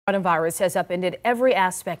Coronavirus has upended every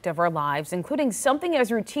aspect of our lives, including something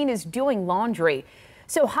as routine as doing laundry.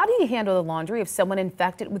 So how do you handle the laundry of someone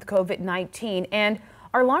infected with COVID-19? And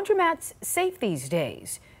are laundromats safe these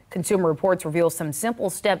days? Consumer Reports reveals some simple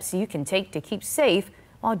steps you can take to keep safe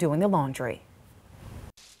while doing the laundry.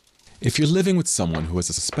 If you're living with someone who has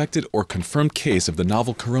a suspected or confirmed case of the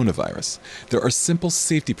novel coronavirus, there are simple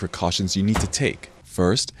safety precautions you need to take.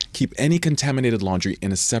 First, keep any contaminated laundry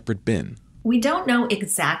in a separate bin. We don't know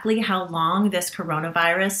exactly how long this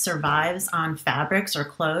coronavirus survives on fabrics or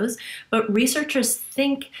clothes, but researchers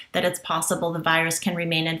think that it's possible the virus can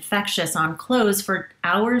remain infectious on clothes for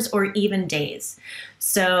hours or even days.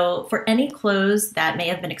 So for any clothes that may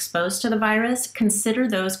have been exposed to the virus, consider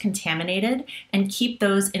those contaminated and keep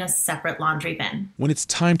those in a separate laundry bin. When it's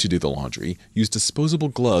time to do the laundry, use disposable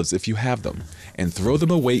gloves if you have them, and throw them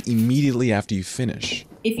away immediately after you finish.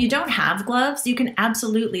 If you don't have gloves, you can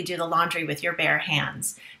absolutely do the laundry with your bare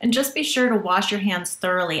hands. And just be sure to wash your hands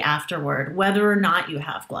thoroughly afterward, whether or not you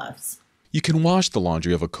have gloves. You can wash the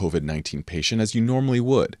laundry of a COVID-19 patient as you normally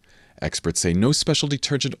would. Experts say no special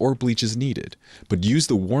detergent or bleach is needed, but use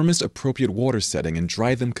the warmest appropriate water setting and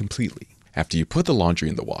dry them completely. After you put the laundry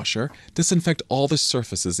in the washer, disinfect all the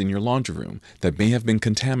surfaces in your laundry room that may have been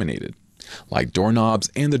contaminated, like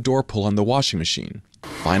doorknobs and the door pull on the washing machine.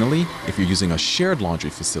 Finally, if you're using a shared laundry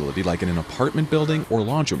facility like in an apartment building or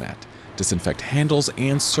laundromat, disinfect handles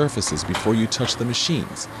and surfaces before you touch the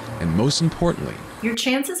machines. And most importantly, your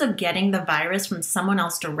chances of getting the virus from someone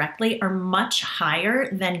else directly are much higher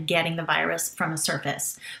than getting the virus from a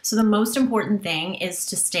surface. So the most important thing is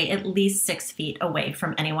to stay at least 6 feet away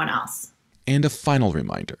from anyone else. And a final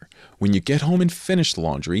reminder, when you get home and finish the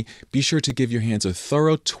laundry, be sure to give your hands a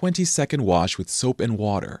thorough 20-second wash with soap and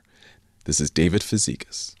water. This is David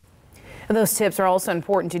Fazekas. Those tips are also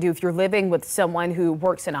important to do if you're living with someone who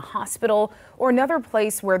works in a hospital or another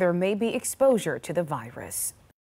place where there may be exposure to the virus.